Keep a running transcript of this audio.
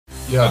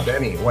Yeah,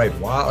 Danny, wait,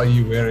 why are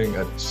you wearing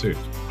a suit?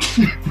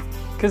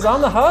 Because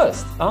I'm the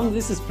host.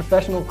 This is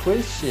professional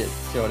quiz shit,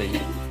 Jordy.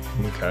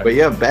 Okay. But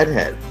you have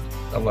bedhead.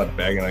 I'm not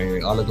bagging on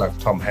anything. I look like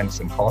Tom Hanks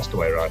in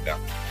Castaway right now.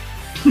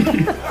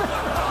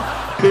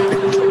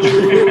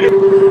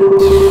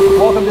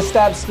 Welcome to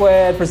Stab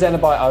Squared,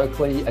 presented by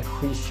Oakley, a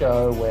quiz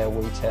show where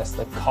we test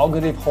the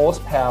cognitive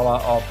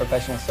horsepower of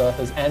professional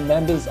surfers and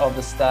members of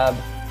the Stab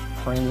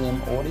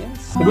Premium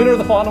audience. The winner of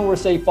the final will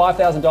receive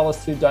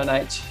 $5,000 to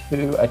donate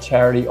to a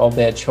charity of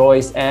their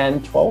choice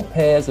and 12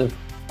 pairs of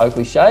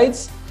Oakley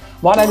shades.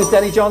 My name is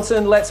Danny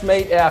Johnson. Let's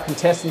meet our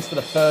contestants for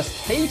the first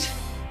heat.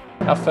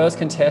 Our first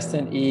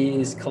contestant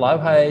is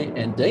Kolohe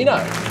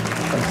Andino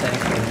from San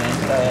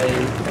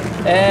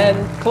Clemente. And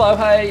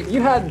Kolohe,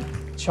 you had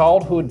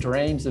childhood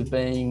dreams of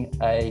being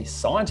a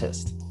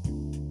scientist.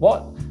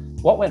 What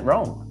went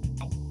wrong?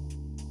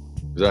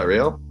 Is that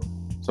real?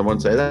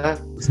 Someone say that?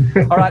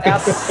 All right, our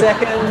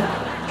second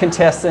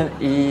contestant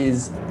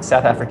is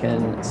South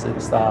African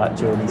superstar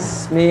Jordy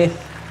Smith.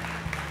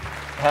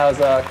 How's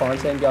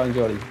quarantine going,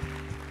 Jordy?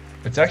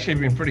 It's actually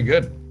been pretty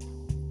good.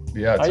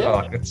 Yeah,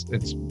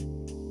 it's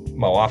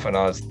my wife and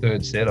I's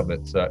third set of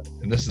it, so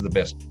and this is the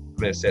best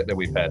set that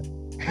we've had.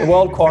 The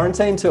World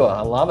Quarantine Tour,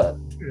 I love it.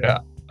 Yeah.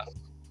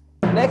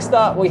 Next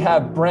up, we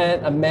have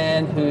Brent, a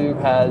man who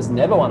has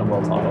never won a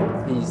world title.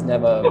 He's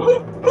never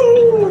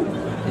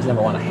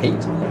won a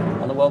heat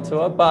on the world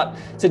tour, but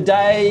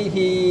today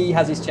he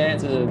has his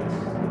chance to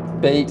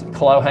beat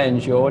Kolohe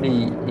and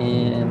Jordy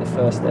in the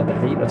first ever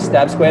heat of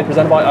Stab Squared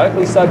presented by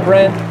Oakley. So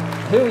Brent,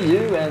 who are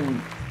you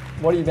and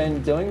what have you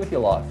been doing with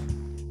your life?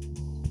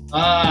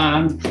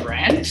 I'm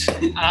Brent.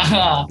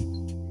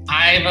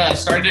 I've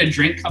started a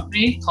drink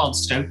company called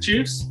Stoke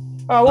Juice.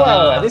 Oh,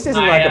 whoa, this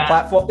isn't like a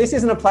platform. This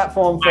isn't a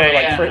platform for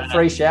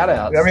free shout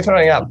outs. Yeah, I'm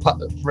throwing out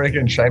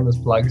freaking shameless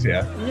plugs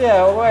here.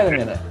 Yeah, well, wait a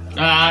minute.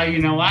 You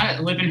know what? I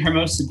live in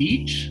Hermosa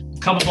Beach, a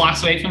couple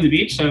blocks away from the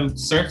beach. So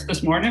surfed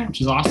this morning, which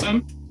is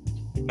awesome.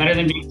 Better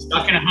than being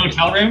stuck in a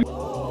hotel room.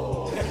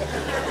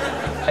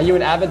 Are you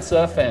an avid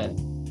surf fan?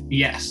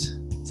 Yes.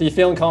 So you're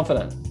feeling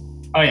confident?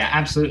 Oh yeah,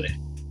 absolutely.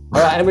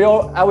 All right, and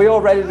are we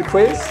all ready to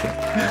quiz?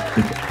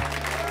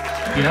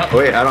 Yep.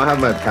 Wait, I don't have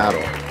my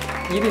paddle.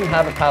 You didn't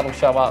have a paddle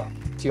show up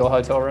to your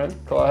hotel room,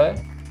 Kolohe?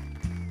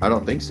 I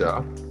don't think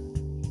so.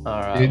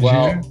 All right. Did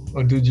you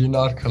or did you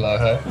not,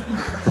 Kolohe?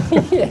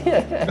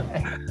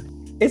 Yeah.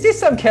 Is this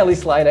some Kelly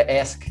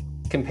Slater-esque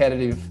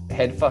competitive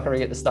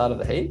headfuckery at the start of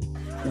the heat?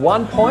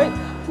 1 point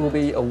will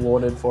be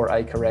awarded for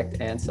a correct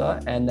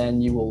answer, and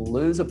then you will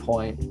lose a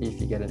point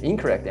if you get an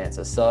incorrect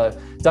answer. So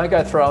don't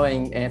go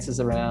throwing answers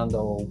around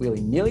all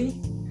willy-nilly,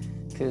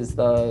 because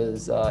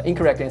those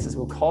incorrect answers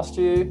will cost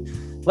you.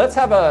 We're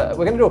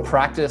going to do a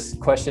practice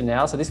question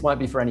now, so this won't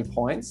be for any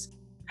points.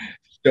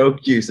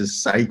 Stoke Juice is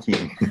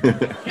psyching.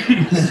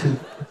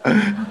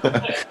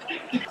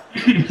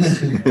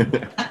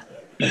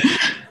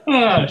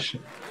 Oh,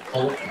 shit.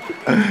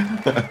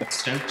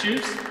 Stoke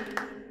Juice?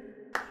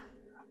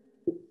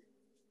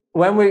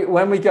 When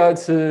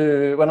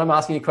I'm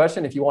asking you a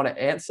question, if you want to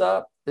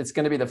answer, it's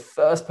going to be the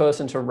first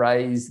person to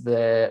raise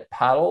their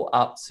paddle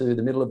up to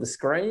the middle of the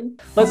screen.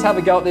 Let's have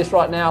a go at this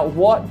right now.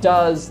 What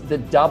does the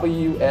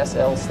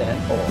WSL stand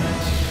for?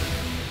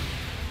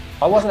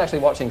 I wasn't actually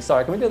watching.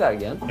 Sorry, can we do that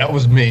again? That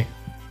was me.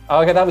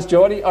 Oh, okay, that was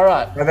Jordy. All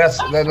right. But that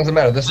doesn't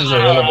matter. This is a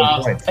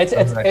relevant point.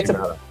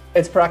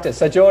 It's practice.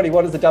 So Jordy,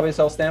 what does the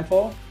WSL stand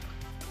for?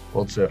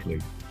 World Surf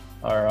League.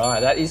 All right,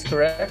 that is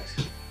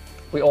correct.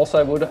 We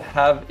also would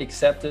have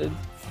accepted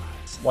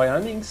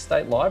Wyoming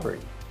State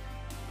Library.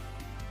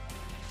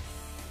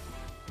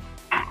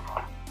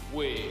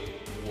 Wait,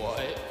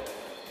 what?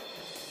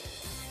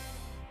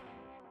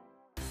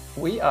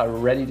 We are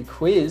ready to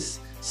quiz.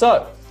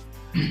 So,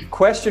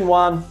 question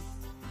one.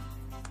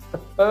 The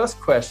first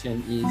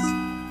question is,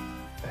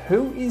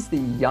 who is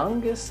the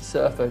youngest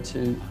surfer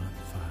to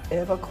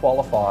ever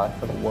qualify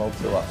for the World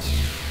Tour?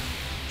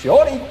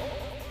 Jordy.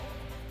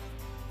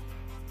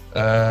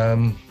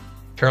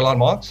 Caroline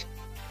Marks?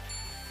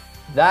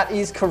 That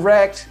is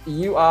correct.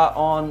 You are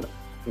on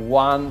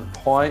 1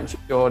 point,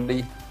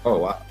 Jordy. Oh,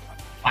 wow.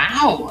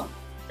 Wow.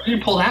 Where did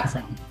you pull that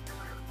from?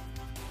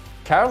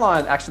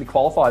 Caroline actually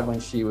qualified when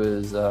she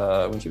was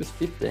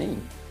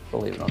 15,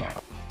 believe it or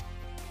not.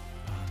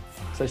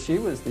 So she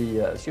was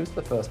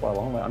the first by a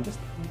long way. I'm just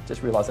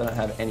realised I don't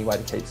have any way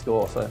to keep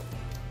score. So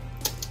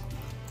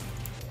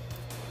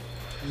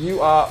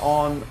you are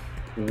on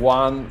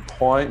 1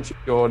 point,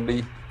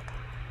 Jordy.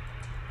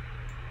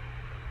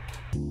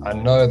 I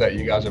know that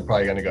you guys are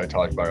probably going to go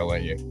Taj Burrow,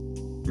 aren't you?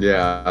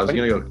 Yeah, I was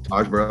going to go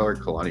Taj Burrow or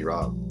Kalani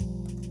Robb.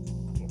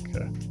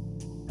 Okay.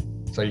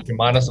 So you can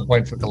minus a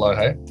point for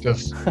Kolohe.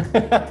 Just.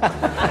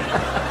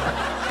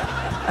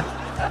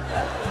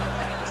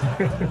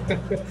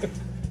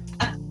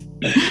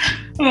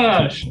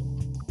 Oh, shit.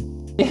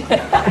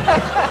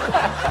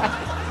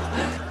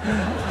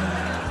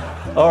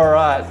 All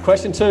right,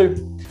 question two.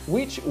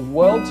 Which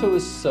World Tour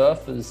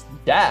surfer's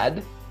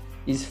dad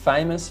is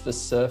famous for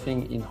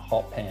surfing in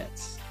hot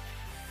pants?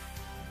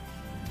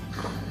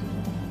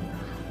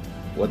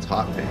 What's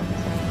hot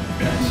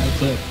pants?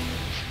 Cliff.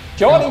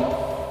 Jordy.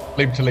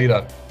 Leave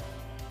Toledo.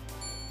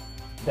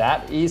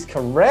 That is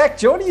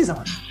correct. Jordy's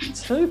on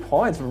 2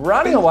 points,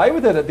 running away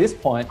with it at this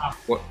point.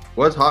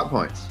 What's hot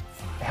points?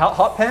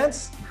 Hot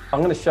pants?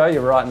 I'm going to show you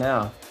right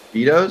now.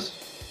 Speedos?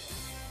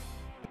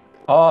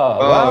 Oh,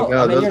 well,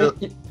 no, I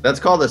mean,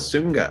 that's called a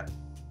sunga.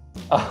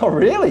 Oh,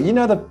 really? You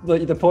know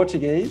the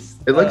Portuguese?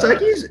 It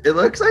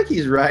looks like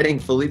he's riding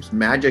Philippe's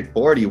magic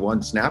board he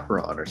won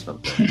Snapper on or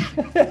something.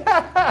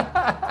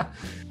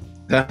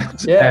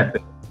 Yeah.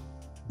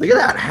 Look at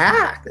that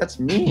hack. That's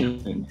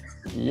mean.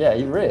 Yeah,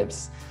 he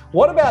rips.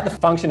 What about the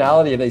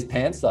functionality of these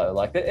pants though?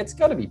 Like, it's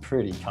got to be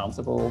pretty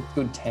comfortable,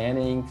 good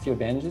tanning, few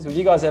advantages. Would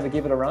you guys ever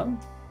give it a run?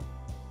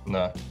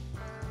 No.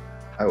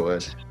 I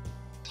would.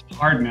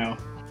 Hard no.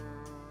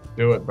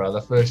 Do it, brother.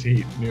 First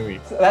heat, new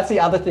heat. So that's the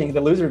other thing. The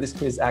loser of this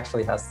quiz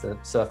actually has to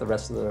surf the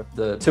rest of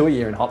the tour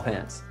year in hot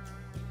pants.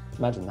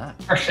 Imagine that.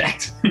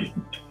 Perfect.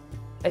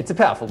 It's a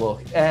powerful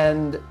look.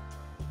 And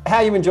how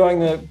are you enjoying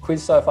the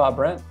quiz so far,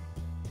 Brent?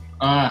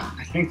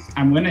 I think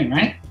I'm winning,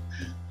 right?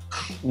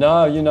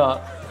 No, you're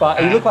not.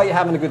 But you look like you're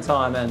having a good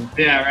time. And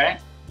yeah,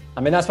 right? I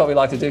mean, that's what we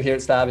like to do here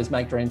at Stab, is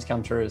make dreams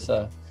come true.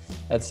 So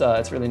it's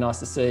really nice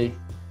to see.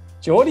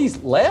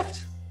 Jordy's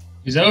left.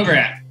 He's over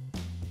it.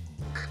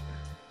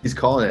 He's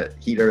calling it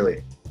heat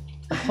early.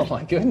 Oh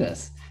my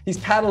goodness. He's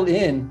paddled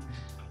in.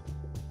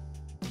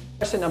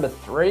 Question number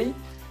 3.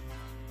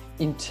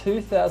 In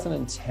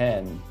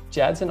 2010,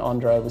 Jadson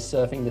Andre was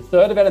surfing the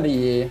third event of the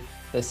year,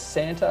 the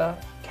Santa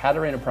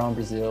Catarina Pro in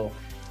Brazil,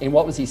 in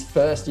what was his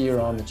first year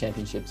on the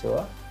championship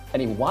tour,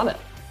 and he won it.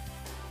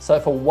 So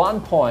for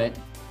 1 point,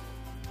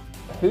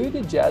 who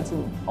did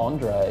Jadson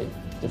Andre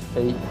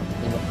defeat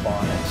in the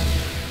final?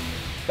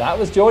 That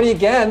was Jordy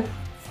again.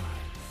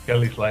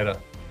 Kelly Slater.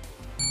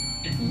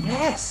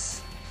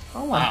 Yes.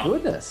 Oh my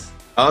goodness.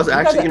 I was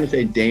actually going to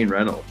say Dane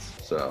Reynolds,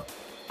 so.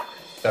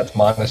 That's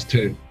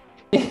 -2.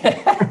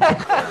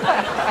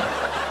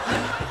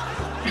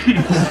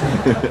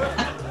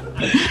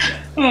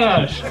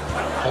 Oh,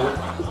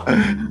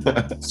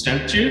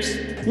 Soap juice?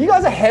 You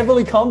guys are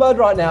heavily comboed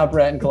right now,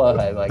 Brent and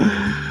Kolohe. Like,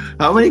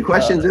 how many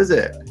questions is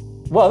it?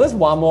 well, there's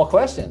one more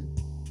question.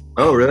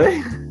 Oh,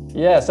 really?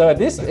 Yeah, so at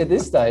this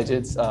stage,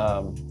 it's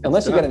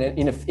unless you get an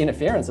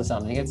interference or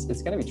something, it's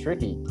going to be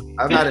tricky.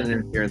 I've had an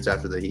interference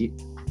after the heat.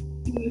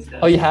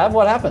 Oh, you have?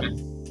 What happened?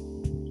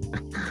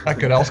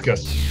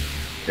 Akadelskis.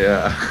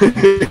 Yeah.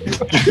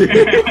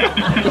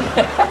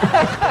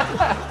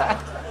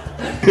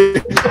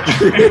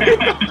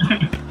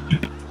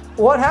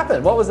 What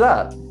happened? What was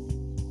that?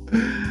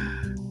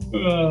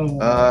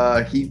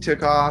 He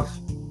took off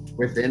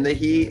within the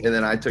heat, and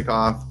then I took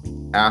off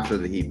after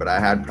the heat, but I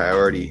had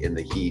priority in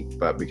the heat,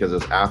 but because it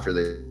was after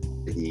the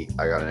heat,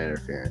 I got an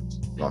interference,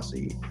 lost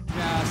the heat.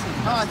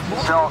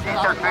 So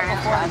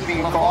interference has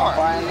been called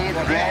finally.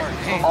 Red or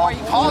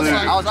blue.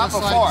 I was up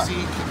before.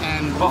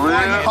 Blue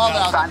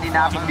standing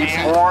up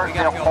before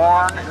the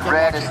horn.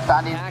 Red is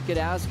standing.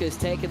 Akadowska's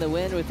taking the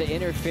win with the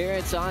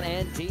interference on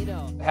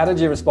Andino. How did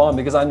you respond?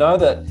 Because I know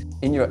that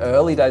in your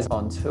early days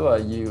on tour,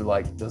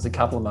 there was a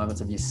couple of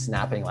moments of you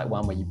snapping, like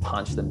one where you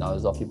punched the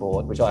nose off your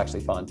board, which I actually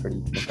find pretty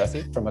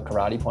impressive from a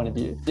karate point of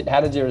view.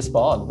 How did you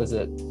respond? Was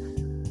there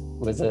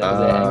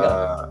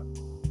anger?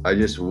 I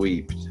just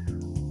weeped.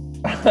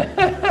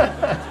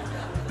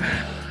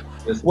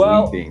 Just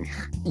weeping.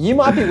 You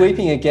might be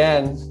weeping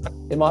again.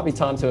 It might be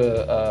time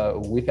to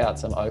whip out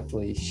some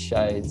Oakley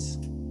shades.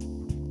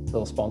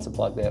 Little sponsor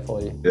plug there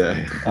for you.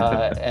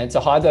 Yeah. And to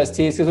hide those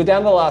tears, because we're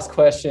down to the last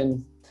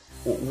question.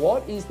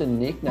 What is the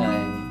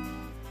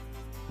nickname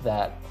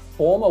that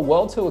former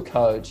World Tour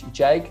coach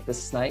Jake the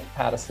Snake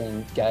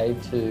Patterson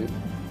gave to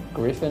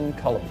Griffin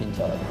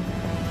Colapinto?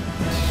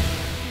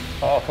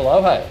 Oh,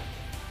 Kolohe.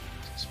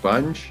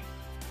 Sponge?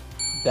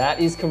 That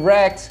is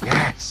correct.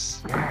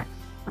 Yes.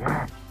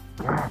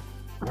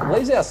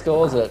 Leaves our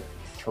scores at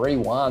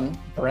 3-1.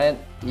 Brent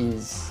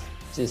is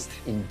just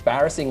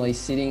embarrassingly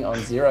sitting on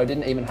 0,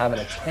 didn't even have an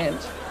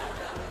attempt.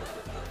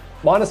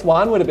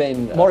 -1 would have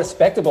been more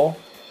respectable.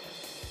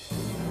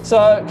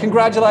 So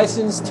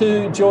congratulations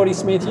to Jordy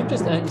Smith. You've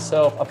just earned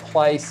yourself a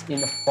place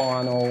in the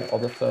final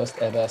of the first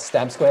ever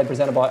Stab Squared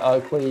presented by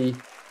Oakley.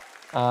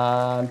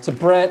 To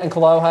Brent and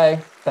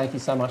Kolohe, thank you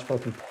so much for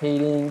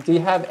competing. Do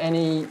you have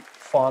any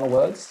final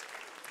words?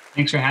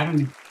 Thanks for having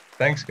me.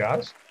 Thanks,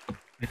 guys.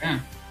 Yeah.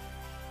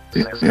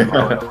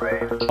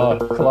 Oh,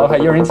 Kolohe,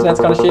 your internet's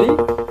kind of shitty?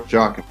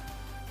 Shocking.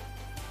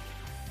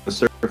 The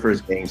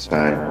surfer's game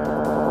time.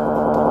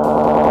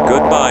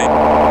 Goodbye.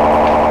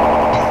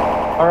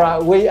 All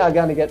right, we are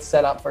going to get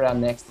set up for our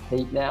next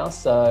heat now.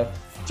 So,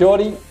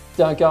 Jordy,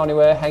 don't go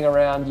anywhere. Hang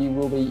around. You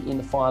will be in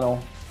the final.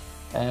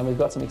 And we've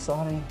got some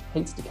exciting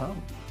heats to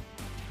come.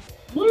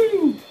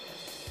 Woo!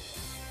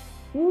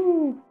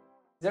 Woo!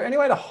 Is there any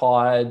way to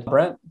hide,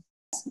 Brent?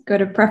 Go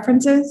to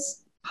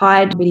preferences,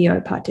 hide video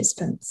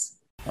participants.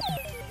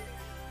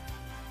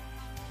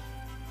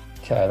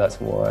 Okay, that's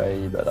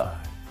way better.